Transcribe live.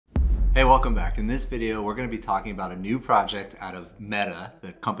Hey, welcome back. In this video, we're going to be talking about a new project out of Meta,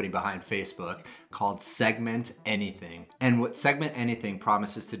 the company behind Facebook, called Segment Anything. And what Segment Anything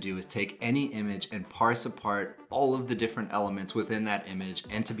promises to do is take any image and parse apart all of the different elements within that image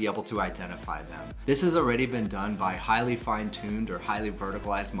and to be able to identify them. This has already been done by highly fine-tuned or highly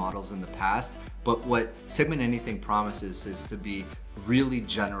verticalized models in the past, but what Segment Anything promises is to be really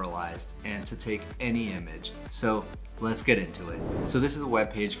generalized and to take any image. So let's get into it. So this is a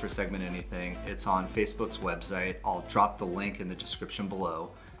web page for Segment Anything. It's on Facebook's website. I'll drop the link in the description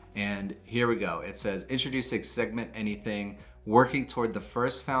below. And here we go. It says, introducing Segment Anything, working toward the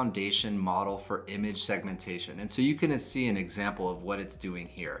first foundation model for image segmentation. And so you can see an example of what it's doing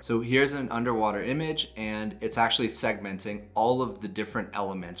here. So here's an underwater image and it's actually segmenting all of the different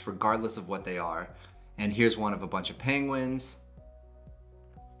elements regardless of what they are. And here's one of a bunch of penguins.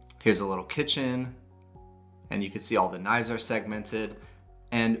 Here's a little kitchen. And you can see all the knives are segmented.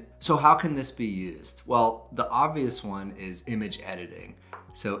 And so how can this be used? Well, the obvious one is image editing.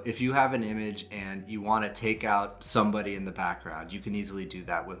 So if you have an image and you want to take out somebody in the background, you can easily do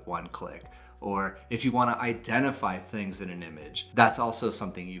that with one click. Or if you want to identify things in an image, that's also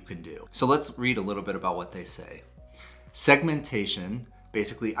something you can do. So let's read a little bit about what they say. Segmentation,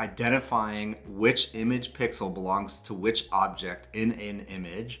 basically identifying which image pixel belongs to which object in an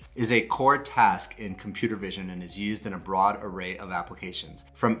image, is a core task in computer vision and is used in a broad array of applications.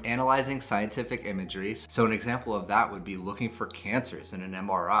 From analyzing scientific imagery, so an example of that would be looking for cancers in an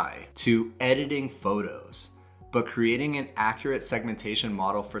MRI, to editing photos. But creating an accurate segmentation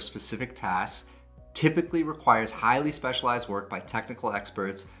model for specific tasks typically requires highly specialized work by technical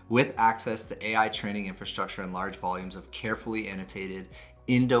experts with access to AI training infrastructure and large volumes of carefully annotated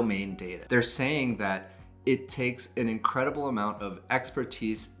in-domain data. They're saying that it takes an incredible amount of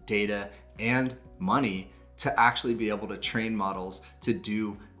expertise, data, and money to actually be able to train models to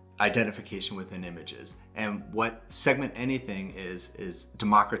do identification within images. And what Segment Anything is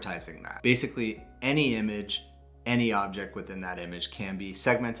democratizing that. Basically, any image, any object within that image can be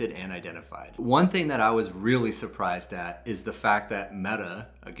segmented and identified. One thing that I was really surprised at is the fact that Meta,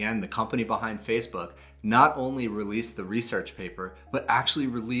 again, the company behind Facebook, not only released the research paper, but actually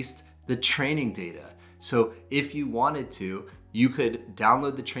released the training data. So if you wanted to, you could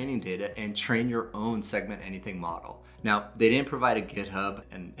download the training data and train your own Segment Anything model. Now, they didn't provide a GitHub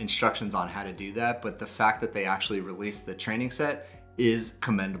and instructions on how to do that, but the fact that they actually released the training set is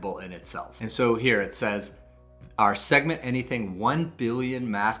commendable in itself. And so here it says, our Segment Anything 1 billion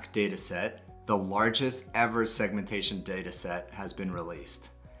mask dataset, the largest ever segmentation dataset, has been released.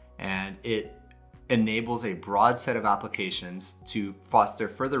 And it enables a broad set of applications to foster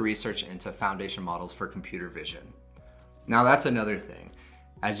further research into foundation models for computer vision. Now that's another thing.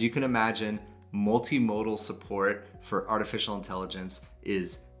 As you can imagine, multimodal support for artificial intelligence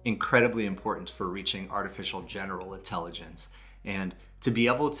is incredibly important for reaching artificial general intelligence. And to be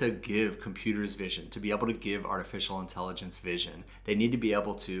able to give computers vision, to be able to give artificial intelligence vision, they need to be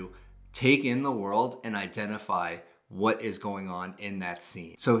able to take in the world and identify what is going on in that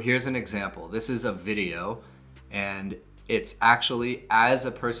scene. So here's an example. This is a video and it's actually, as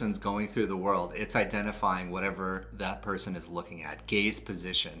a person's going through the world, it's identifying whatever that person is looking at. Gaze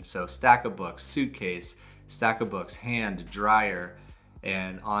position, so stack of books, suitcase, stack of books, hand, dryer,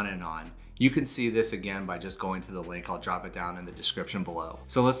 and on and on. You can see this again by just going to the link. I'll drop it down in the description below.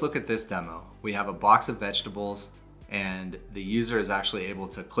 So let's look at this demo. We have a box of vegetables and the user is actually able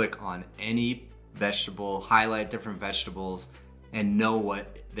to click on any vegetable, highlight different vegetables, and know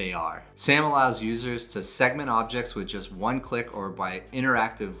what they are. SAM allows users to segment objects with just one click or by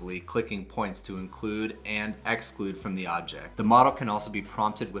interactively clicking points to include and exclude from the object. The model can also be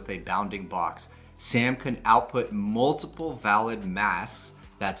prompted with a bounding box. SAM can output multiple valid masks,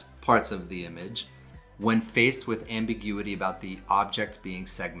 that's parts of the image, when faced with ambiguity about the object being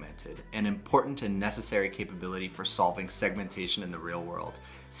segmented, an important and necessary capability for solving segmentation in the real world.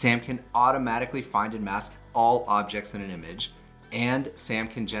 SAM can automatically find and mask all objects in an image, and SAM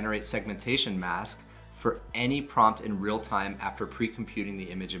can generate segmentation mask for any prompt in real time after pre-computing the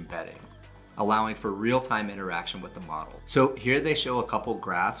image embedding, allowing for real-time interaction with the model. So here they show a couple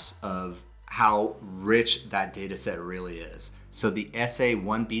graphs of how rich that data set really is. So the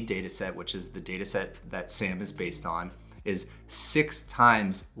SA1B dataset, which is the dataset that SAM is based on, is 6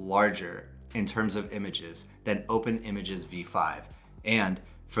 times larger in terms of images than OpenImage's V5. And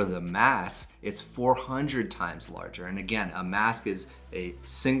for the mask, it's 400 times larger. And again, a mask is a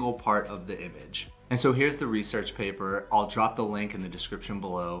single part of the image. And so here's the research paper. I'll drop the link in the description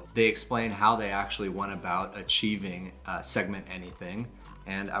below. They explain how they actually went about achieving Segment Anything.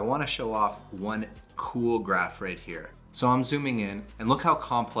 And I want to show off one cool graph right here. So I'm zooming in and look how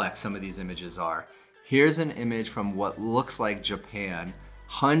complex some of these images are. Here's an image from what looks like Japan,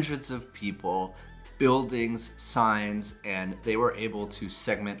 hundreds of people, buildings, signs, and they were able to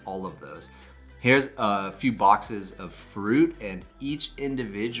segment all of those. Here's a few boxes of fruit, and each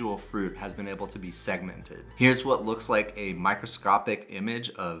individual fruit has been able to be segmented. Here's what looks like a microscopic image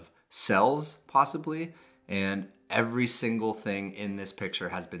of cells, possibly, and every single thing in this picture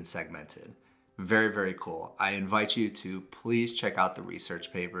has been segmented. Very, very cool. I invite you to please check out the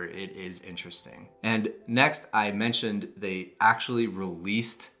research paper. It is interesting. And next, I mentioned they actually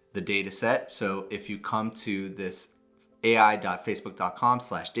released the data set. So if you come to this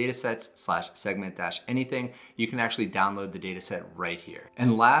ai.facebook.com/datasets/segment-anything, you can actually download the dataset right here.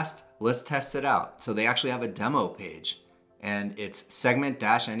 And last, let's test it out. So they actually have a demo page, and it's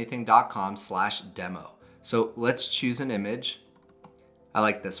segment-anything.com/demo. So let's choose an image. I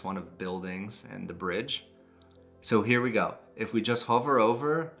like this one of buildings and the bridge. So here we go. If we just hover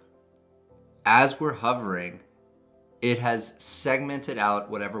over, as we're hovering, it has segmented out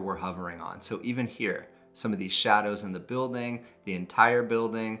whatever we're hovering on. So even here, some of these shadows in the building, the entire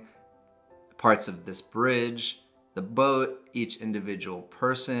building, parts of this bridge, the boat, each individual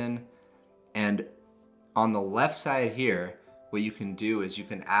person. And on the left side here, what you can do is you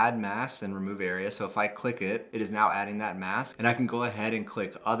can add masks and remove area. So if I click it, it is now adding that mask, and I can go ahead and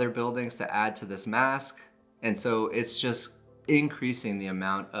click other buildings to add to this mask. And so it's just increasing the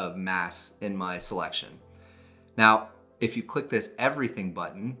amount of masks in my selection. Now, if you click this everything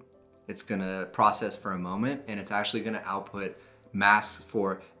button, it's gonna process for a moment, and it's actually gonna output masks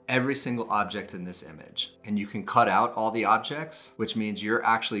for every single object in this image. And you can cut out all the objects, which means you're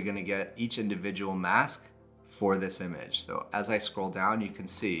actually gonna get each individual mask for this image. So as I scroll down, you can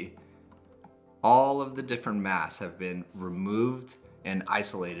see all of the different masks have been removed and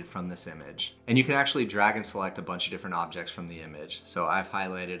isolated from this image. And you can actually drag and select a bunch of different objects from the image. So I've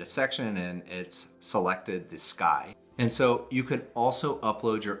highlighted a section and it's selected the sky. And so you can also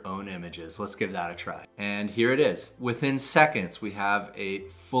upload your own images. Let's give that a try. And here it is. Within seconds, we have a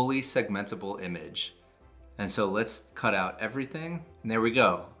fully segmentable image. And so let's cut out everything. And there we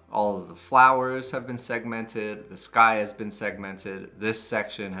go. All of the flowers have been segmented. The sky has been segmented. This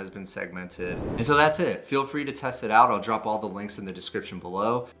section has been segmented. And so that's it. Feel free to test it out. I'll drop all the links in the description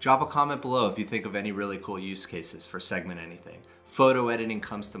below. Drop a comment below if you think of any really cool use cases for segment anything. Photo editing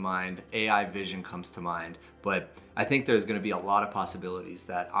comes to mind, AI vision comes to mind, but I think there's gonna be a lot of possibilities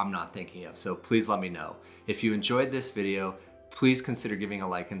that I'm not thinking of, so please let me know. If you enjoyed this video, please consider giving a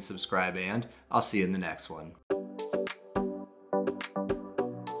like and subscribe, and I'll see you in the next one.